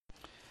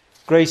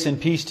Grace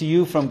and peace to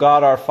you from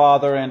God our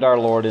Father and our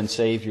Lord and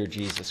Savior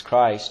Jesus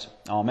Christ.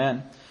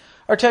 Amen.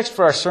 Our text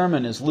for our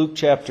sermon is Luke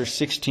chapter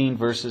 16,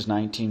 verses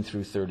 19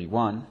 through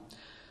 31.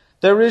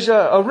 There is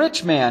a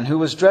rich man who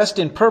was dressed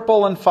in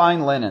purple and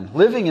fine linen,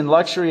 living in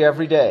luxury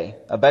every day.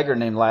 A beggar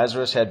named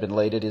Lazarus had been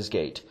laid at his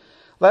gate.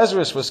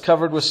 Lazarus was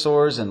covered with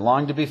sores and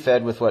longed to be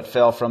fed with what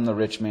fell from the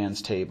rich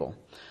man's table.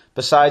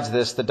 Besides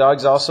this, the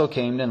dogs also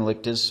came and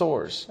licked his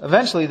sores.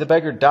 Eventually the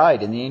beggar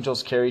died, and the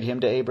angels carried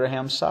him to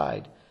Abraham's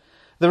side.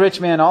 The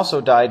rich man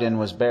also died and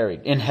was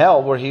buried. In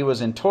hell, where he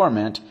was in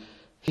torment,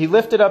 he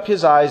lifted up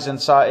his eyes and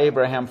saw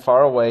Abraham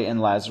far away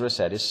and Lazarus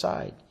at his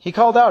side. He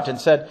called out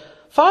and said,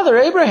 "Father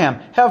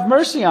Abraham, have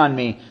mercy on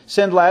me.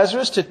 Send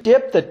Lazarus to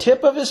dip the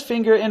tip of his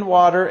finger in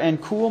water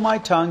and cool my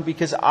tongue,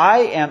 because I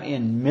am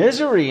in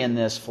misery in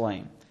this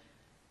flame."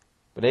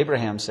 But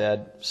Abraham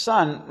said,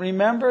 "Son,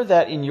 remember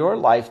that in your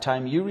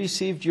lifetime you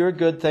received your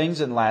good things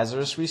and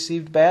Lazarus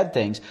received bad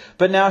things.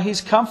 But now he's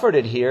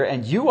comforted here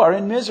and you are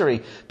in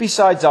misery.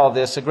 Besides all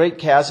this, a great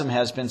chasm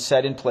has been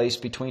set in place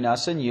between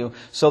us and you,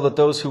 so that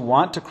those who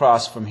want to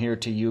cross from here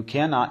to you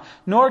cannot,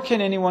 nor can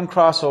anyone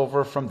cross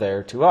over from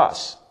there to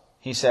us."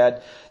 He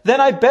said,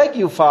 "Then I beg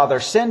you, Father,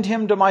 send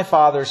him to my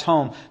father's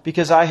home,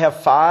 because I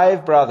have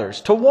 5 brothers,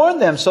 to warn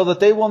them so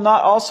that they will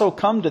not also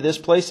come to this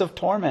place of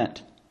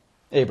torment."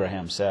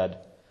 Abraham said,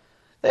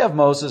 "They have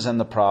Moses and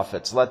the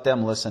prophets. Let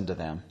them listen to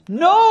them."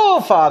 "No,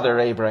 Father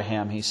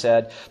Abraham," he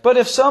said, "but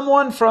if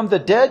someone from the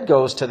dead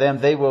goes to them,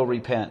 they will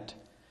repent."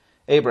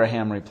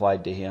 Abraham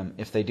replied to him,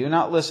 "If they do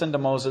not listen to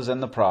Moses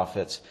and the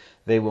prophets,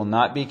 they will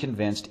not be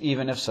convinced,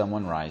 even if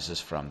someone rises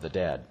from the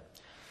dead."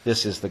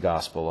 This is the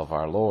gospel of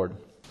our Lord.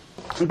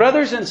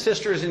 Brothers and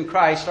sisters in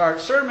Christ, our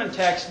sermon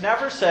text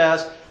never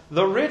says,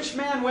 "The rich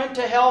man went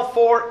to hell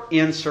for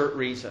insert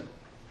reason."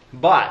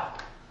 But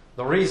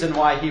the reason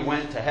why he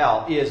went to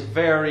hell is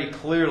very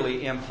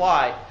clearly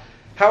implied.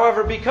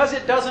 However, because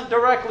it doesn't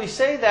directly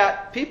say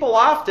that, people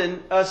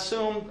often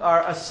assume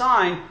or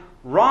assign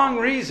wrong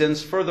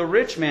reasons for the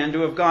rich man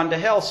to have gone to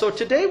hell. So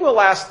today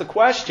we'll ask the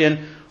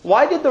question,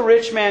 why did the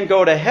rich man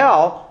go to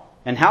hell?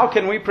 And how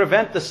can we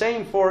prevent the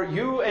same for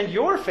you and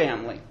your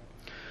family?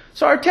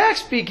 So our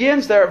text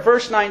begins there at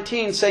verse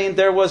 19 saying,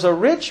 "There was a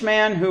rich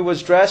man who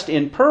was dressed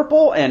in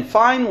purple and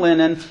fine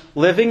linen,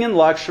 living in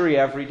luxury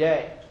every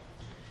day."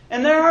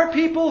 And there are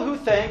people who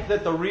think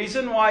that the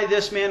reason why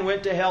this man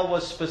went to hell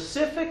was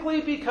specifically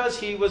because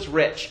he was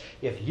rich.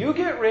 If you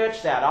get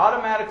rich, that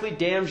automatically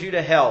damns you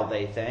to hell,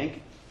 they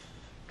think.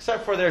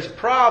 Except for there's a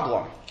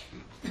problem.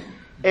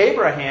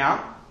 Abraham,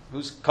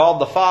 who's called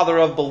the father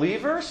of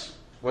believers,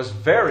 was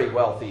very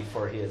wealthy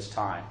for his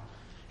time.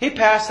 He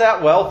passed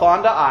that wealth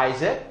on to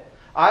Isaac.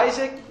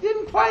 Isaac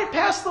didn't quite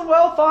pass the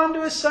wealth on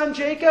to his son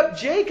Jacob.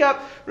 Jacob,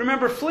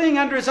 remember, fleeing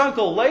under his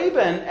uncle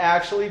Laban,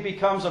 actually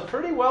becomes a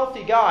pretty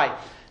wealthy guy.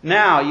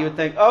 Now, you would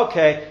think,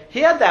 okay, he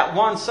had that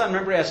one son.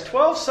 Remember, he has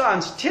 12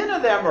 sons. 10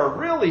 of them are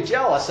really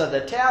jealous of the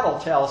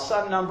tattletale,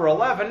 son number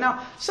 11. Now,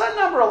 son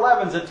number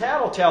 11 is a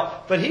tattletale,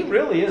 but he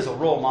really is a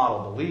role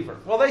model believer.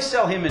 Well, they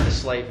sell him into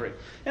slavery.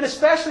 And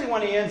especially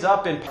when he ends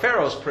up in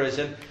Pharaoh's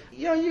prison,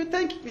 you'd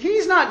think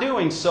he's not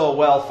doing so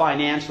well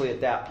financially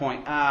at that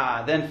point.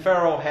 Then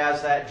Pharaoh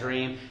has that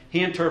dream.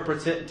 He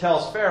interprets it and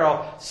tells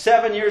Pharaoh,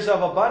 7 years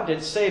of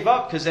abundance, save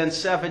up, because then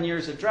 7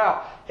 years of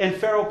drought. And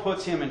Pharaoh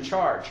puts him in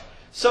charge.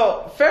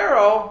 So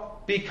Pharaoh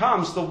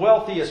becomes the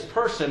wealthiest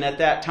person at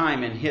that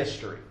time in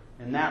history,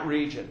 in that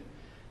region.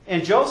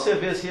 And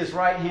Joseph is his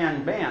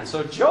right-hand man.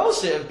 So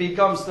Joseph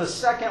becomes the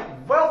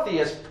second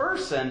wealthiest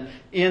person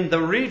in the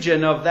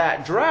region of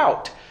that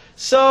drought.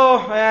 So,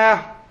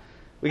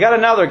 we got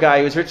another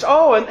guy who's rich.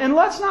 Oh, and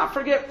let's not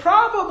forget,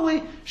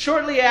 probably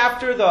shortly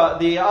after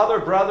the other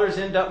brothers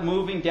end up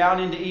moving down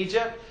into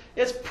Egypt,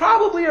 it's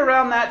probably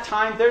around that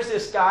time there's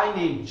this guy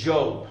named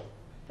Job.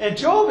 And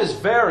Job is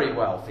very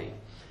wealthy.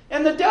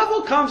 And the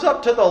devil comes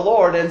up to the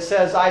Lord and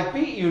says, "I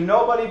beat you.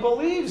 Nobody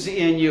believes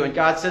in you." And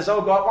God says,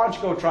 "Oh, God, why don't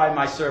you go try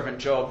my servant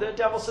Job?" The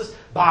devil says,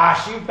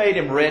 "Bosh, you've made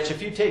him rich.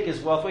 If you take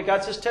his wealth away."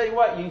 God says, "Tell you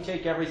what, you can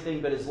take everything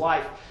but his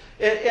life."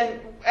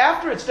 And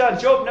after it's done,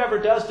 Job never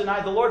does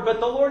deny the Lord, but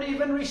the Lord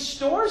even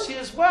restores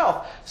his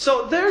wealth.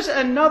 So there's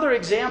another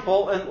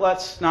example, and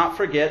let's not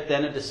forget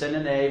then a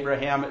descendant of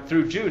Abraham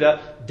through Judah,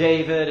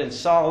 David and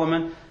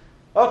Solomon.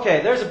 Okay,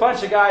 there's a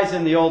bunch of guys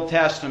in the Old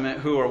Testament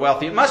who are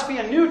wealthy. It must be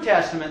a New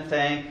Testament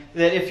thing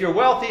that if you're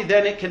wealthy,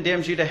 then it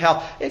condemns you to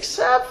hell.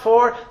 Except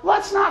for,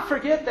 let's not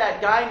forget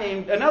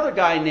another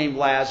guy named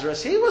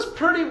Lazarus. He was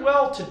pretty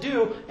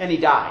well-to-do, and he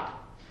died.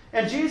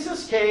 And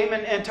Jesus came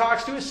and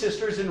talks to his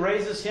sisters and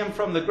raises him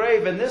from the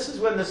grave. And this is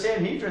when the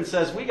Sanhedrin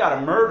says, we got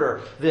to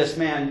murder this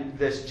man,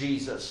 this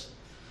Jesus.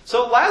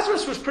 So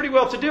Lazarus was pretty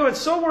well-to-do, and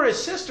so were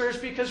his sisters,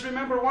 because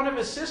remember, one of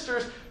his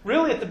sisters,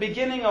 really at the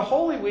beginning of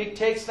Holy Week,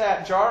 takes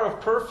that jar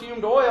of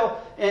perfumed oil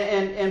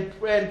and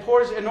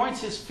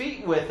anoints his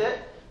feet with it.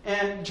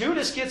 And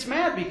Judas gets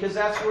mad because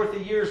that's worth a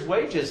year's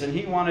wages, and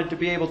he wanted to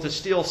be able to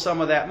steal some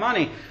of that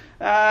money.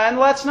 And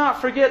let's not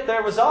forget,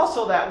 there was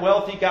also that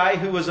wealthy guy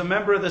who was a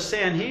member of the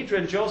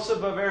Sanhedrin,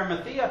 Joseph of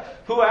Arimathea,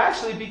 who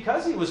actually,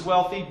 because he was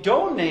wealthy,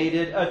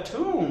 donated a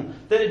tomb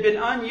that had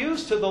been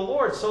unused to the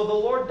Lord. So the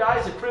Lord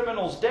dies a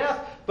criminal's death,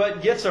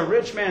 but gets a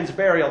rich man's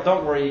burial.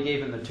 Don't worry, he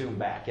gave him the tomb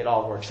back. It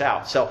all works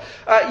out. So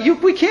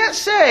we can't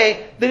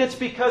say that it's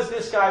because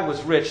this guy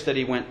was rich that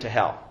he went to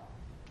hell.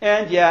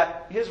 And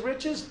yet, his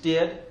riches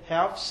did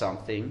have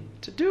something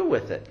to do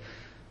with it.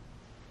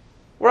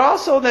 We're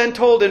also then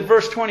told in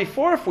verse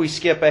 24, if we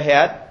skip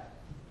ahead,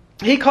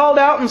 he called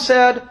out and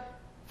said,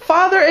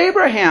 "Father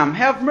Abraham,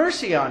 have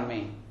mercy on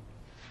me."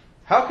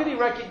 How could he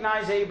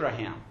recognize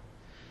Abraham?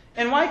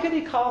 And why could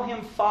he call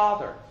him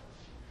father?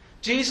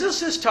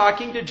 Jesus is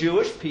talking to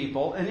Jewish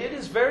people, and it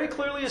is very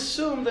clearly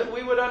assumed that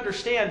we would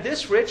understand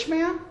this rich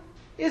man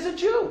is a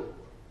Jew.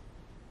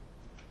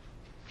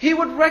 He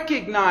would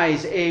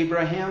recognize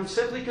Abraham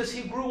simply because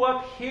he grew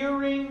up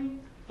hearing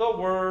the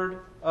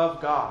Word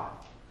of God.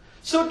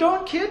 So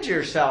don't kid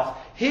yourself.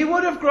 He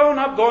would have grown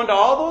up going to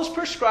all those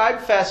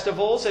prescribed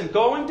festivals and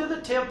going to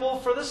the temple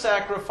for the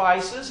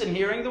sacrifices and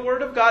hearing the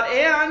Word of God.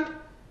 And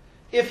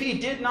if he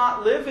did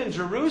not live in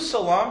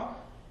Jerusalem,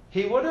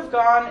 he would have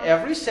gone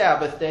every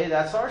Sabbath day,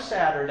 that's our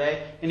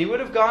Saturday, and he would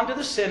have gone to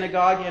the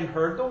synagogue and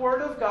heard the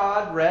Word of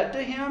God, read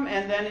to him,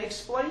 and then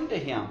explained to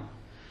him.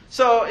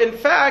 So, in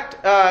fact,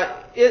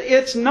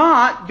 it's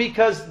not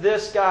because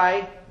this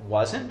guy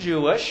wasn't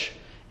Jewish.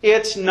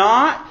 It's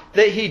not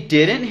that he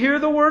didn't hear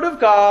the Word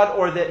of God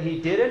or that he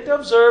didn't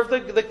observe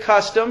the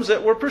customs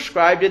that were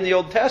prescribed in the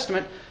Old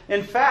Testament.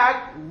 In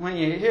fact, when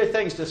you hear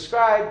things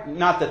described,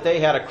 not that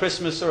they had a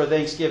Christmas or a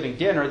Thanksgiving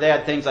dinner, they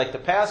had things like the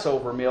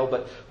Passover meal,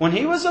 but when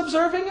he was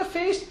observing a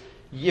feast,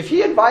 if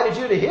he invited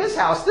you to his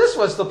house, this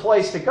was the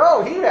place to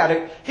go.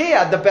 He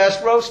had the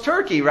best roast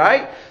turkey,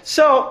 right?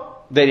 So,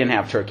 they didn't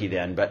have turkey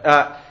then, but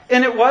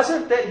and it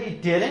wasn't that he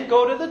didn't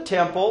go to the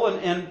temple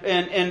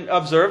and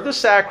observe the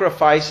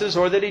sacrifices,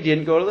 or that he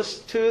didn't go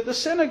to the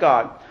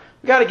synagogue.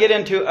 We've got to get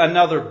into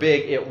another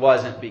big "it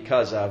wasn't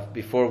because of"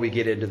 before we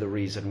get into the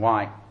reason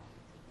why.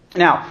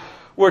 Now,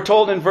 we're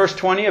told in verse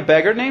 20, a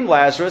beggar named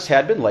Lazarus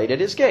had been laid at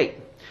his gate.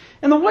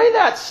 And the way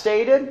that's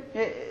stated,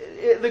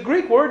 the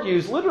Greek word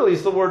used literally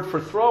is the word for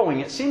throwing.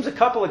 It seems a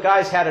couple of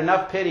guys had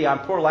enough pity on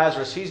poor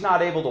Lazarus. He's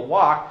not able to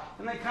walk,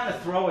 and they kind of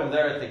throw him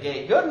there at the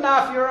gate. Good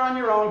enough, you're on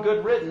your own,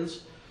 good riddance.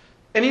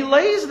 And he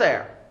lays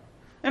there.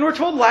 And we're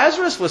told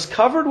Lazarus was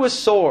covered with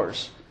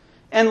sores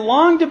and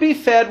longed to be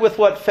fed with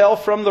what fell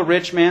from the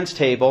rich man's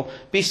table.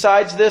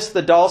 Besides this,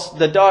 the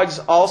dogs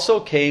also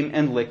came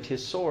and licked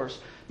his sores.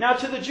 Now,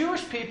 to the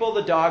Jewish people,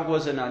 the dog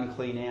was an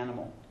unclean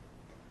animal.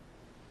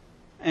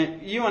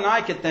 And you and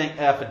I could think,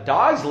 if a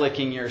dog's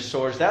licking your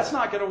sores, that's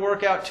not going to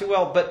work out too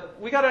well. But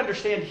we got to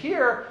understand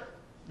here,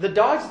 the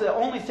dog's the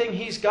only thing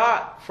he's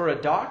got for a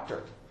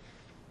doctor.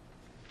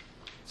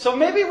 So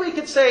maybe we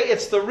could say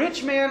it's the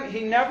rich man.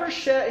 He never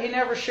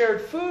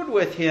shared food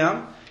with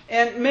him,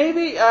 and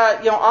maybe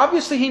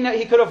obviously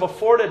he could have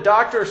afforded a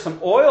doctor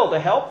some oil to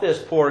help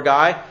this poor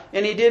guy,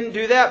 and he didn't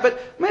do that. But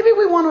maybe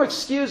we want to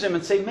excuse him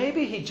and say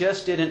maybe he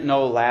just didn't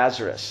know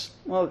Lazarus.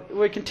 Well,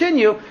 we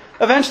continue.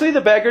 Eventually the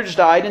beggar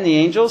died, and the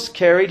angels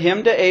carried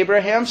him to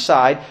Abraham's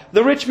side.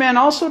 The rich man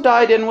also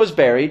died and was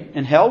buried.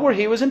 In hell, where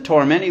he was in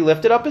torment, he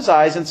lifted up his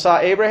eyes and saw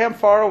Abraham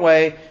far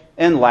away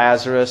and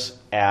Lazarus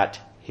at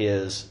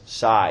his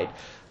side.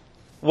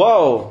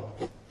 Whoa!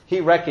 He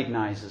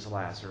recognizes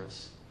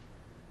Lazarus.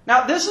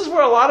 Now, this is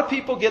where a lot of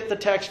people get the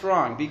text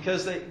wrong,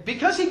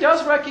 because he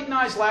does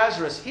recognize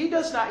Lazarus. He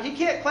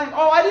can't claim,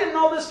 "Oh, I didn't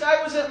know this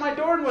guy was at my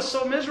door and was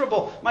so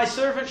miserable. My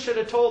servant should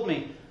have told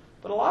me."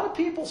 But a lot of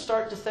people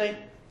start to think,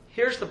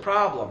 here's the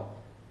problem.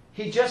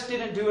 He just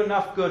didn't do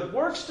enough good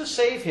works to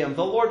save him.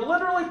 The Lord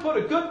literally put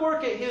a good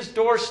work at his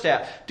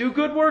doorstep. Do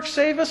good works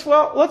save us?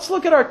 Well, let's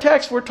look at our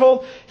text. We're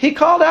told he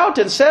called out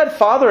and said,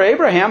 "Father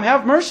Abraham,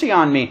 have mercy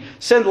on me.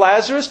 Send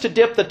Lazarus to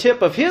dip the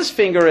tip of his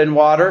finger in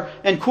water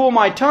and cool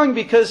my tongue,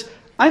 because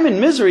I'm in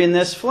misery in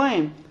this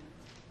flame."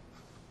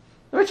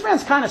 The rich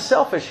man's kind of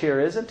selfish here,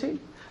 isn't he?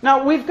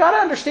 Now, we've got to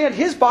understand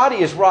his body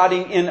is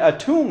rotting in a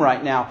tomb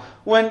right now.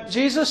 When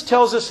Jesus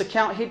tells this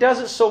account, he does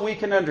it so we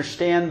can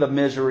understand the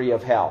misery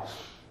of hell.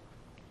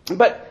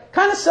 But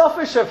kind of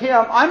selfish of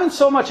him, I'm in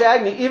so much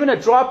agony, even a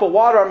drop of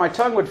water on my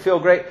tongue would feel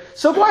great.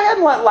 So go ahead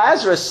and let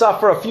Lazarus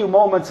suffer a few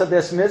moments of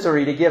this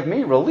misery to give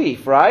me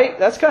relief, right?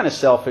 That's kind of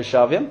selfish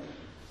of him.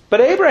 But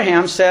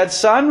Abraham said,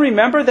 "Son,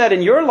 remember that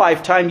in your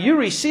lifetime you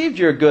received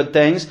your good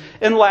things,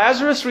 and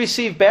Lazarus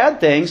received bad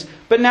things,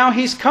 but now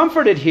he's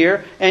comforted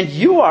here, and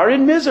you are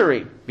in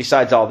misery.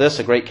 Besides all this,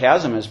 a great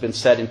chasm has been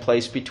set in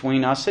place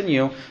between us and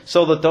you,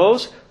 so that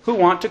those who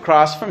want to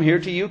cross from here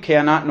to you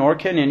cannot, nor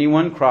can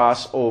anyone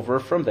cross over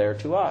from there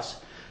to us."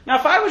 Now,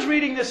 if I was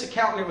reading this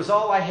account and it was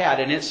all I had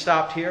and it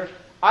stopped here,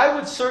 I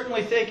would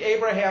certainly think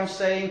Abraham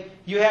saying,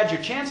 you had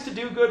your chance to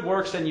do good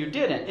works and you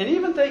didn't. And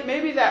even think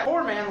maybe that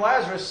poor man,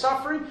 Lazarus,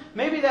 suffering,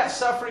 maybe that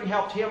suffering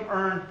helped him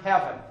earn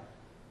heaven.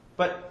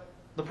 But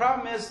The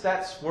problem is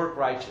that's work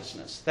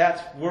righteousness.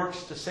 That's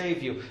works to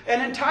save you.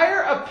 An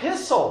entire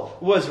epistle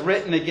was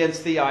written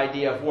against the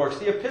idea of works.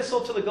 The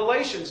epistle to the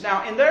Galatians.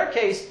 Now, in their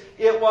case,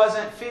 it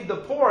wasn't feed the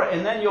poor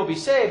and then you'll be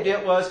saved.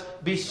 It was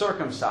be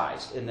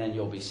circumcised and then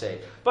you'll be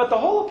saved. But the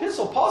whole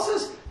epistle, Paul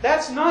says,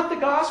 that's not the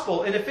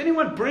gospel. And if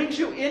anyone brings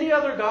you any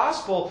other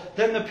gospel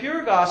than the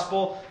pure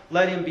gospel,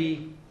 let him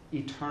be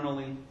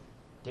eternally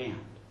damned.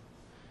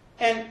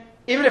 And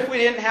even if we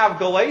didn't have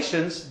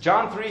Galatians,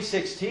 John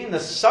 3:16, the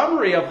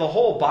summary of the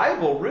whole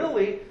Bible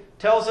really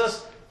tells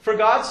us, for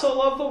God so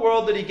loved the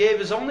world that He gave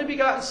His only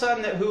begotten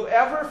Son, that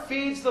whoever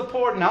feeds the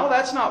poor... No,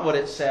 that's not what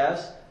it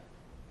says.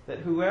 That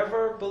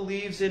whoever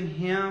believes in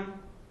Him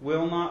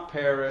will not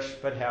perish,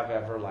 but have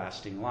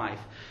everlasting life.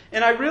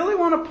 And I really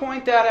want to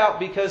point that out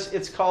because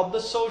it's called the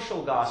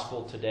social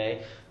gospel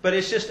today. But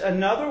it's just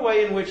another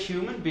way in which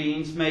human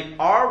beings make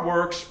our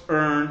works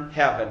earn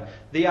heaven.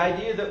 The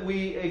idea that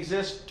we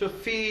exist to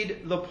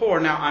feed the poor.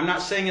 Now, I'm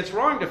not saying it's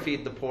wrong to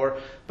feed the poor,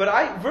 but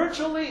I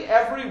virtually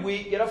every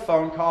week get a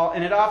phone call,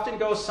 and it often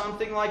goes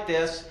something like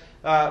this.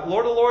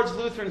 Lord of Lords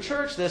Lutheran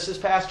Church, this is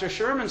Pastor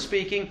Sherman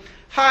speaking.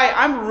 Hi,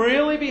 I'm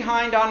really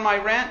behind on my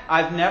rent.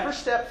 I've never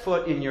stepped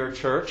foot in your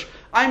church.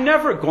 I'm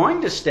never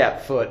going to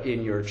step foot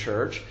in your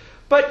church.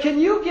 But can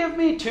you give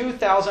me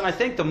 $2,000? I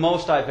think the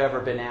most I've ever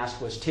been asked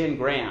was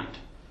 $10,000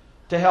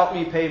 to help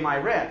me pay my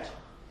rent.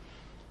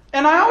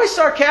 And I always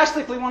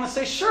sarcastically want to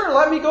say, sure,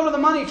 let me go to the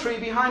money tree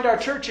behind our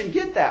church and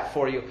get that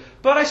for you.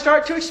 But I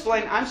start to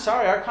explain, I'm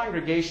sorry, our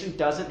congregation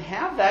doesn't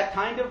have that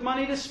kind of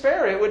money to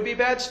spare. It would be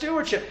bad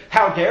stewardship.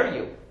 How dare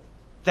you?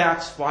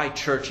 That's why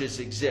churches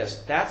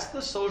exist. That's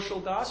the social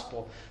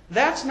gospel.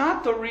 That's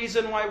not the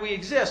reason why we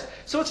exist.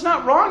 So it's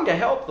not wrong to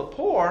help the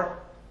poor,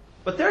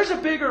 but there's a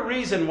bigger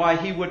reason why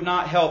He would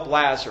not help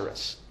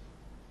Lazarus.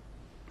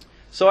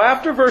 So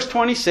after verse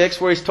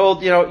 26, where He's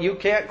told, you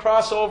can't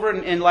cross over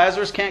and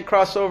Lazarus can't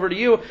cross over to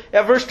you,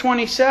 at verse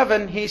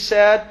 27, He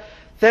said,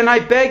 then I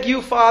beg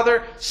you,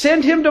 Father,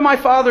 send him to my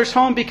father's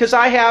home, because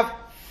I have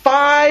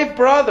 5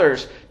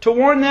 brothers, to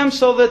warn them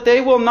so that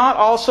they will not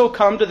also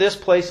come to this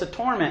place of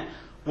torment.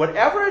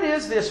 Whatever it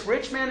is this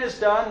rich man has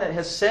done that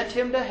has sent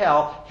him to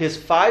hell, his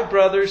 5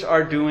 brothers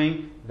are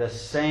doing the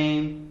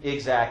same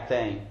exact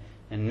thing.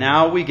 And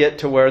now we get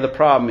to where the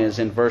problem is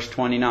in verse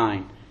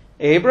 29.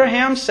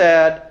 Abraham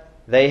said,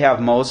 they have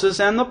Moses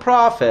and the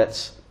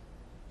prophets.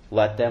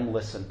 Let them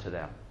listen to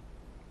them.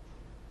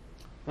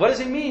 What does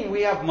he mean?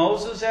 We have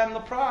Moses and the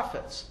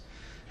prophets.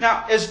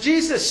 Now, as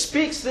Jesus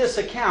speaks this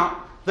account,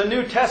 the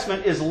New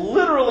Testament is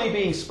literally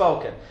being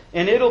spoken.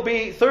 And it'll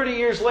be 30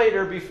 years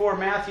later before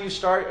Matthew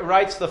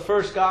writes the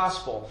first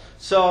gospel.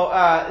 So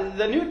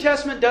the New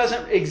Testament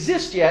doesn't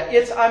exist yet.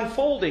 It's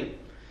unfolding.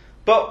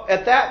 But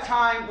at that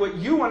time, what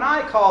you and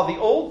I call the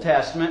Old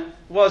Testament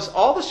was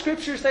all the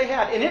scriptures they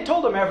had. And it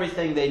told them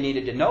everything they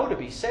needed to know to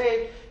be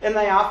saved. And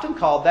they often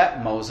called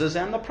that Moses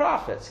and the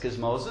prophets. Because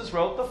Moses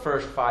wrote the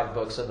first 5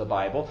 books of the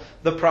Bible.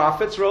 The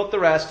prophets wrote the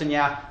rest.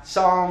 And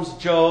Psalms,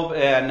 Job,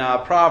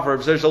 and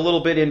Proverbs. There's a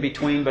little bit in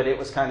between, but it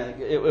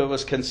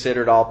was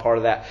considered all part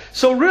of that.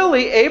 So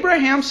really,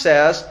 Abraham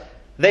says,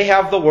 they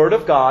have the Word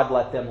of God.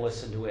 Let them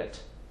listen to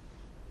it.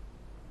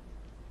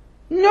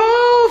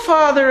 No,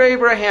 Father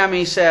Abraham,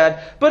 he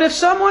said, but if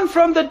someone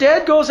from the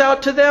dead goes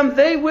out to them,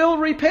 they will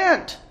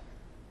repent.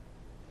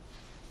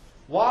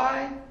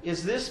 Why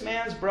is this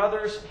man's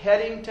brothers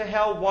heading to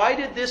hell? Why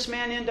did this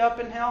man end up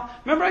in hell?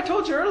 Remember I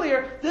told you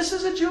earlier, this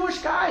is a Jewish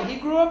guy. He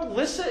grew up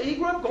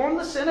going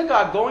to the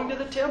synagogue, going to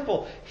the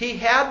temple. He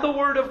had the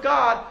Word of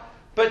God.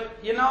 But,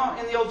 in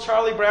the old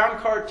Charlie Brown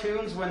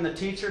cartoons, when the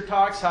teacher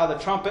talks, how the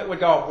trumpet would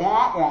go,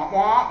 wah, wah,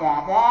 wah,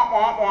 wah, wah,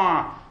 wah,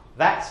 wah.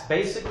 That's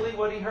basically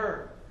what he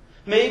heard.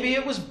 Maybe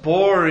it was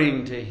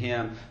boring to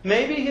him.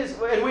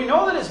 And we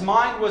know that his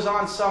mind was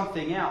on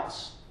something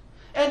else.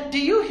 And do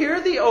you hear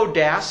the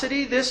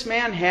audacity this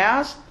man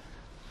has?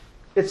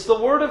 It's the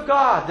Word of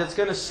God that's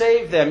going to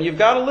save them. You've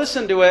got to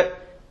listen to it.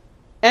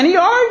 And he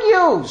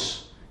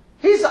argues.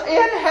 He's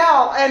in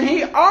hell and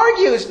he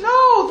argues.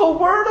 No, the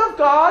Word of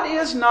God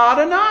is not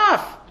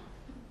enough.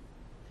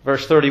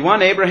 Verse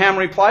 31, Abraham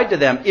replied to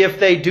them, if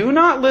they do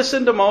not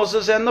listen to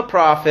Moses and the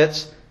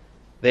prophets,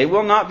 they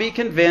will not be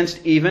convinced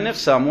even if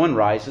someone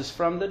rises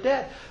from the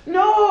dead.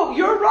 No,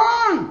 you're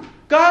wrong.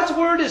 God's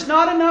Word is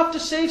not enough to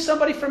save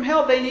somebody from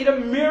hell. They need a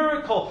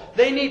miracle.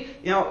 They need,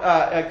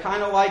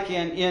 kind of like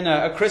in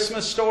a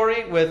Christmas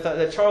story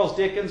that Charles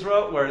Dickens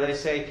wrote, where they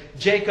say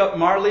Jacob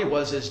Marley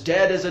was as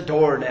dead as a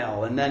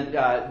doornail. And then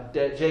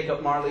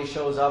Jacob Marley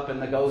shows up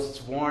and the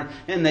ghost's warned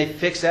and they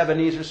fix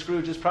Ebenezer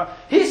Scrooge's problem.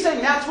 He's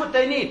saying that's what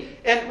they need.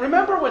 And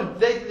remember when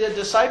the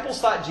disciples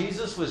thought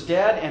Jesus was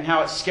dead and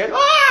how it scared them?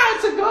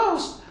 It's a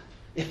ghost.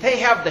 If they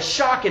have the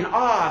shock and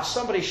awe of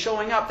somebody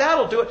showing up,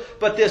 that'll do it.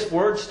 But this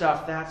Word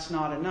stuff, that's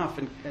not enough.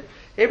 And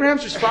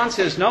Abraham's response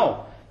is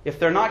no. If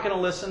they're not going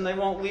to listen, they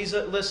won't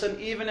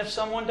listen even if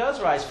someone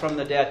does rise from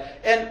the dead.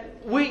 And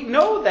we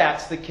know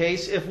that's the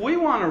case if we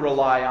want to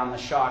rely on the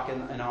shock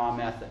and awe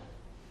method.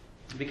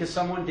 Because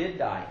someone did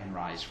die and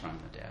rise from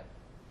the dead.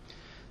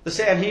 The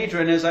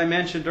Sanhedrin, as I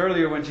mentioned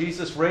earlier, when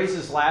Jesus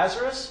raises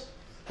Lazarus,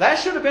 That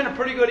should have been a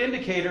pretty good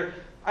indicator.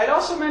 I'd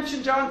also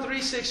mention John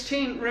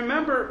 3:16.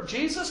 Remember,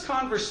 Jesus'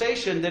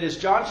 conversation, that is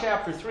John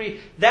chapter 3,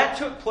 that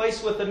took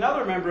place with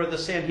another member of the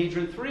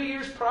Sanhedrin 3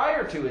 years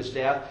prior to his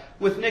death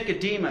with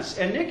Nicodemus.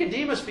 And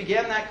Nicodemus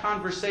began that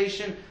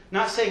conversation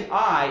not saying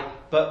I,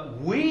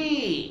 but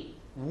we.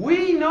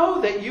 We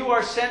know that you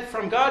are sent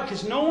from God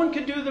because no one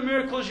can do the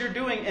miracles you're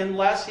doing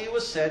unless he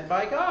was sent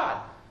by God.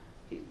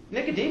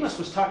 Nicodemus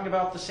was talking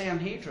about the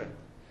Sanhedrin.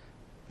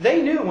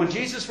 They knew when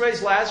Jesus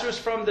raised Lazarus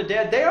from the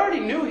dead, they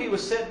already knew he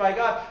was sent by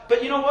God.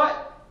 But you know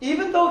what?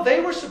 Even though they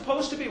were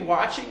supposed to be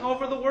watching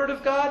over the Word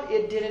of God,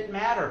 it didn't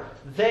matter.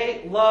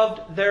 They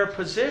loved their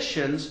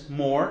positions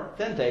more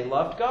than they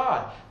loved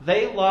God.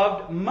 They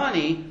loved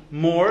money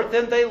more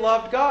than they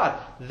loved God.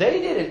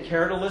 They didn't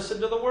care to listen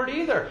to the Word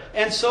either.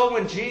 And so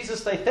when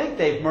Jesus, they think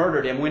they've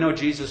murdered him. We know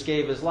Jesus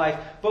gave his life.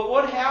 But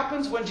what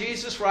happens when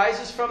Jesus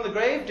rises from the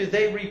grave? Do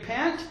they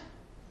repent?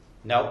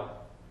 No.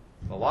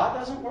 The law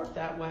doesn't work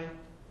that way.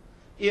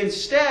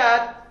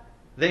 Instead,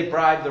 they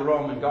bribed the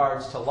Roman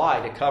guards to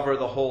lie to cover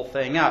the whole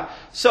thing up.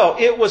 So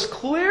it was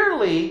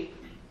clearly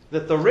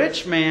that the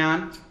rich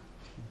man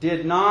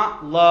did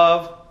not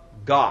love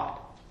God.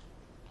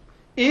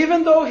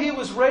 Even though he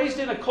was raised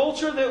in a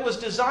culture that was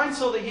designed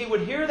so that he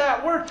would hear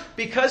that word,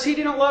 because he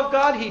didn't love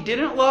God, he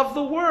didn't love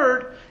the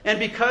Word. And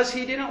because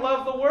he didn't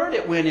love the Word,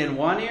 it went in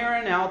one ear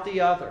and out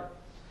the other.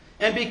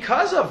 And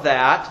because of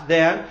that,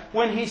 then,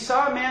 when he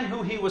saw a man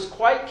who he was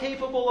quite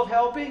capable of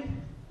helping,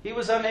 he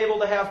was unable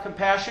to have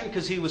compassion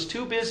because he was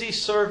too busy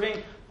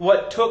serving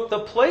what took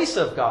the place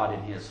of God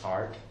in his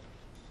heart,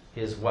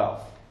 his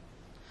wealth.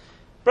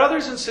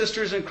 Brothers and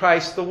sisters in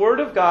Christ, the Word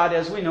of God,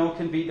 as we know,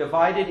 can be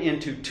divided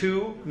into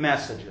two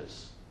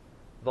messages.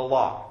 The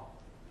law.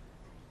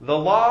 The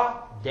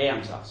law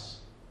damns us.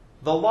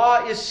 The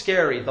law is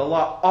scary. The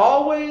law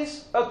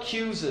always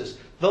accuses.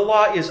 The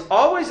law is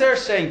always there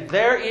saying,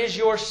 there is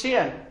your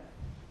sin.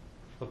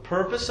 The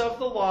purpose of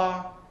the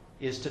law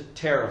is to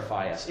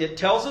terrify us. It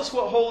tells us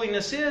what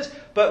holiness is,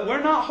 but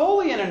we're not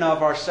holy in and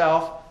of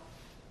ourselves,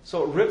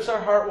 so it rips our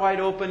heart wide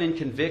open and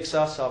convicts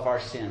us of our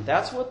sin.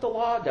 That's what the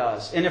law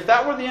does. And if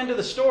that were the end of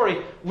the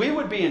story, we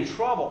would be in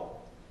trouble.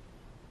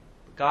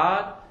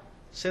 God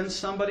sends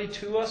somebody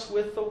to us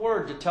with the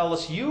Word to tell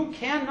us, you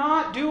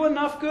cannot do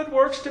enough good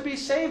works to be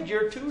saved.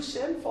 You're too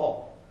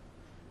sinful.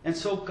 And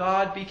so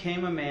God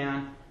became a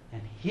man,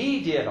 and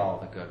He did all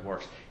the good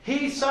works.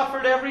 He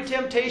suffered every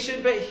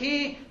temptation, but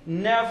He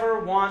never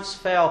once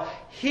fell.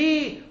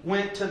 He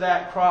went to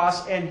that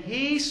cross, and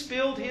He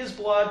spilled His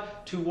blood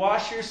to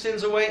wash your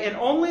sins away. And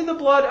only the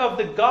blood of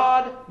the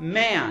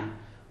God-man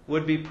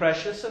would be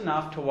precious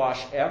enough to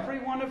wash every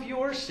one of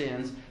your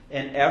sins,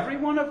 and every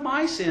one of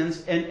my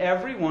sins, and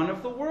every one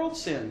of the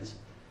world's sins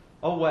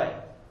away.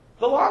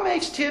 The law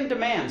makes 10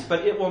 demands,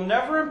 but it will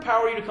never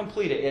empower you to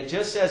complete it. It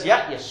just says,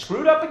 yeah, you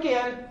screwed up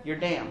again, you're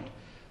damned.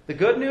 The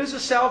good news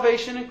of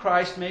salvation in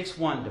Christ makes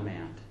one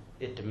demand.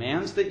 It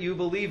demands that you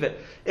believe it.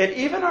 And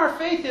even our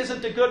faith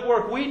isn't the good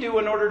work we do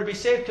in order to be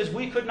saved, because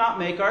we could not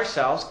make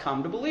ourselves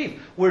come to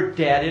believe. We're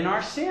dead in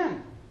our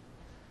sin.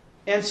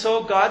 And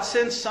so God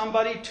sends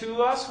somebody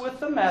to us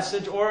with the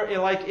message, or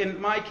like in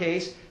my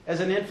case, as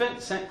an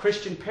infant, sent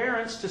Christian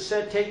parents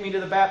to take me to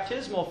the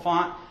baptismal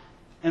font.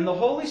 And the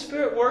Holy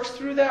Spirit works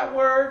through that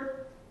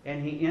word,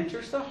 and He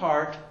enters the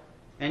heart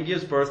and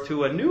gives birth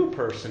to a new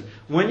person.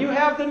 When you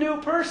have the new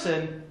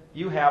person,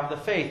 you have the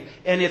faith.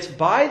 And it's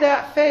by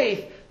that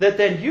faith that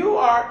then you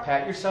are,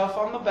 pat yourself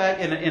on the back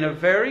in a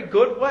very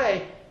good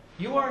way,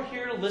 you are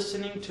here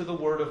listening to the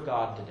Word of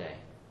God today.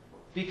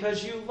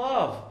 Because you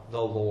love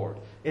the Lord.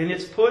 And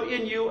it's put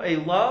in you a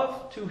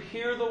love to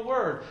hear the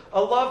Word.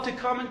 A love to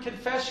come and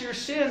confess your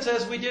sins,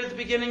 as we did at the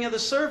beginning of the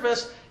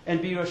service, and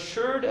be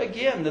assured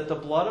again that the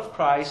blood of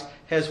Christ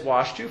has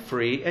washed you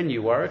free and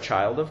you are a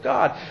child of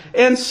God.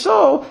 And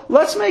so,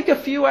 let's make a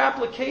few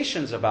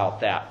applications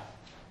about that.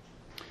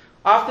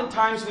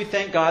 Oftentimes we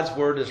think God's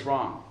Word is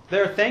wrong.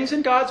 There are things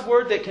in God's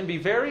Word that can be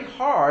very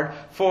hard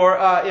for,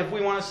 if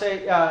we want to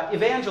say,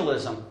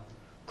 evangelism.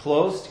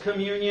 Closed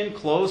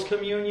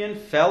communion,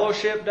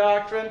 fellowship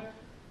doctrine.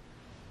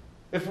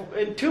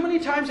 And too many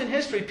times in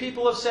history,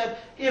 people have said,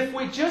 if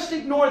we just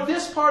ignore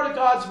this part of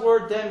God's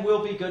Word, then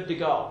we'll be good to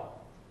go.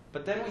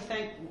 But then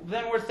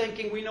we're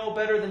thinking we know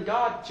better than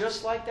God,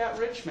 just like that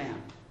rich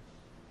man.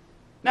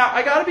 Now,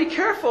 I got to be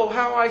careful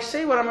how I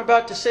say what I'm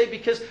about to say,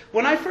 because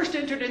when I first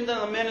entered into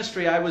the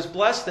ministry, I was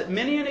blessed that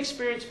many an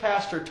experienced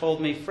pastor told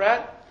me,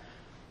 Fred,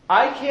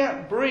 I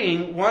can't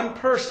bring one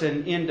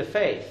person into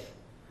faith,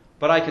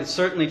 but I can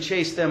certainly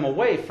chase them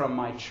away from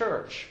my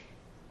church.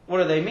 What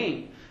do they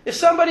mean? If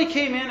somebody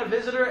came in, a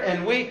visitor,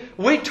 and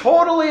we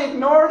totally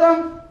ignored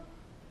them,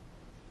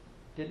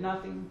 did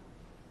nothing,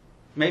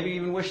 maybe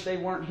even wish they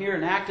weren't here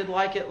and acted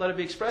like it, let it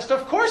be expressed,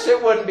 of course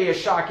it wouldn't be a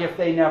shock if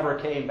they never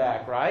came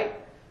back, right?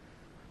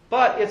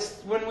 But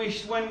it's when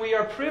we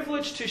are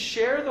privileged to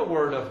share the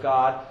Word of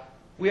God,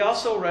 we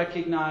also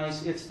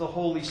recognize it's the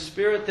Holy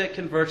Spirit that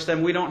converts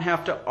them. We don't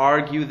have to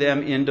argue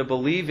them into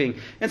believing.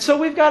 And so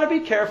we've got to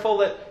be careful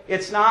that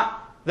it's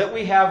not that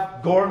we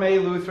have gourmet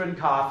Lutheran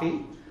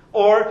coffee,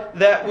 or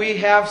that we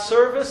have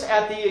service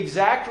at the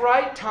exact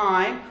right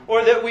time,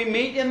 or that we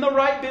meet in the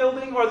right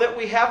building, or that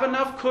we have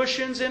enough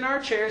cushions in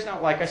our chairs. Now,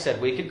 like I said,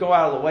 we could go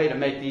out of the way to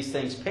make these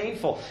things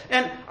painful.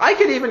 And I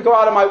could even go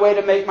out of my way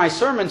to make my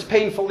sermons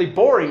painfully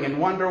boring and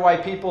wonder why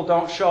people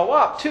don't show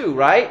up too,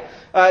 right?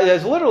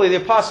 There's literally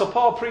the Apostle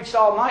Paul preached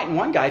all night and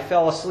one guy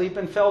fell asleep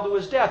and fell to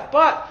his death.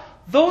 But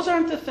those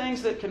aren't the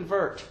things that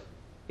convert.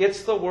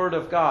 It's the Word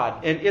of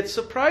God. And it's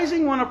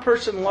surprising when a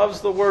person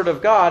loves the Word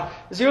of God.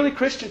 The early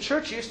Christian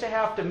church used to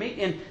have to meet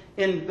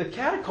in the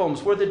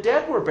catacombs where the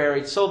dead were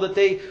buried so that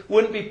they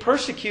wouldn't be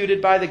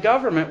persecuted by the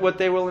government, what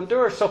they will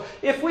endure. So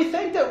if we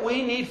think that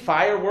we need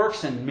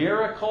fireworks and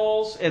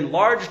miracles and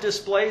large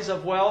displays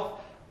of wealth,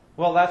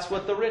 well, that's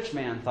what the rich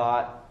man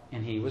thought,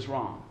 and he was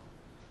wrong.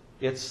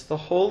 It's the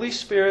Holy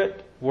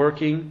Spirit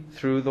working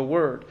through the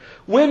Word.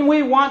 When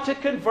we want to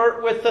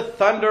convert with the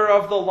thunder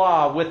of the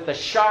law, with the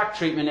shock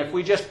treatment, if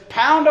we just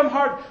pound them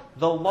hard,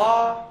 the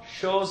law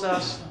shows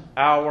us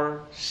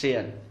our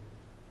sin.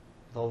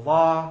 The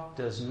law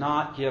does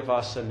not give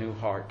us a new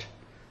heart.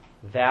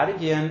 That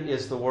again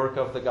is the work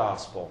of the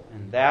gospel.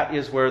 And that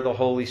is where the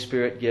Holy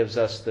Spirit gives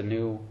us the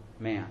new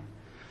man.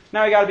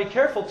 Now you got to be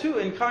careful too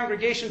in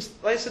congregations.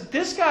 Like I said,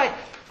 this guy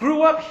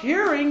grew up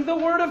hearing the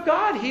Word of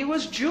God. He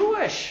was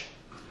Jewish.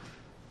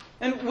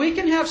 And we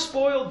can have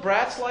spoiled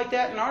brats like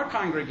that in our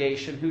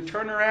congregation who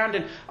turn around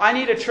and I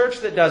need a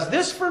church that does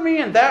this for me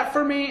and that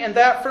for me and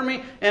that for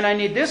me. And I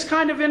need this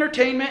kind of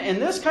entertainment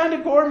and this kind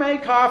of gourmet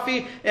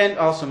coffee. And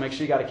also make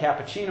sure you got a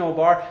cappuccino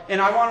bar.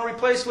 And I want to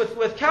replace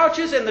with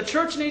couches and the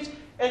church needs.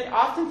 And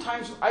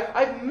oftentimes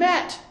I've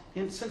met,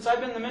 since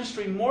I've been in the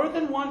ministry, more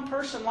than one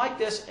person like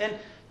this. And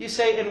you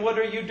say, and what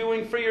are you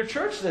doing for your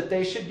church that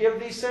they should give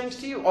these things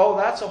to you? Oh,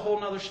 that's a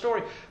whole other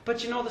story.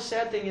 But you know, the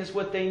sad thing is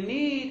what they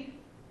need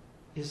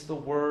is the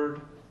Word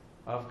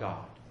of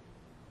God.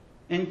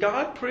 And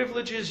God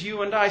privileges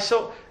you and I.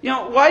 So,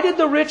 why did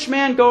the rich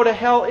man go to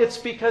hell? It's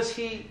because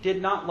he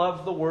did not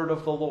love the Word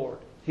of the Lord.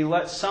 He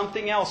let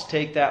something else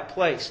take that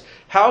place.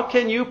 How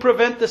can you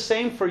prevent the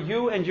same for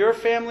you and your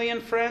family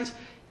and friends?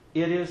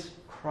 It is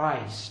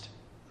Christ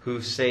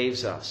who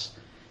saves us.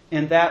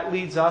 And that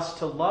leads us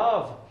to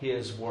love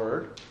His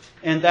Word.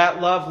 And that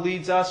love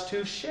leads us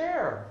to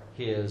share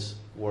His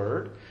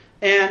Word.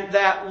 And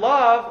that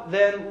love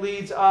then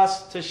leads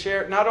us to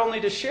share, not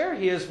only to share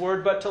His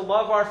Word, but to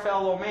love our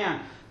fellow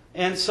man.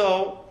 And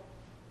so,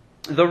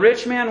 the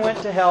rich man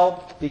went to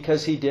hell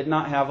because he did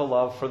not have a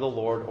love for the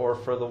Lord or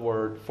for the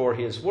Word, for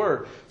His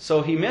Word.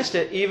 So he missed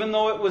it, even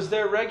though it was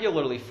there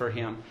regularly for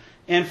him.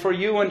 And for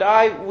you and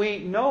I, we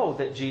know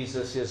that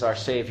Jesus is our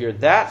Savior.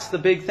 That's the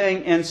big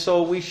thing. And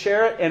so we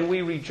share it and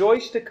we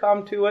rejoice to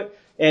come to it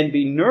and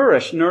be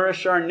nourished.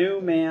 Nourish our new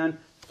man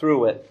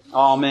through it.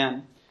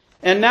 Amen.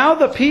 And now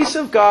the peace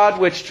of God,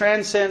 which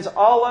transcends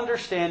all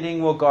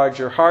understanding, will guard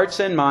your hearts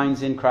and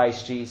minds in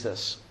Christ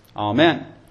Jesus. Amen.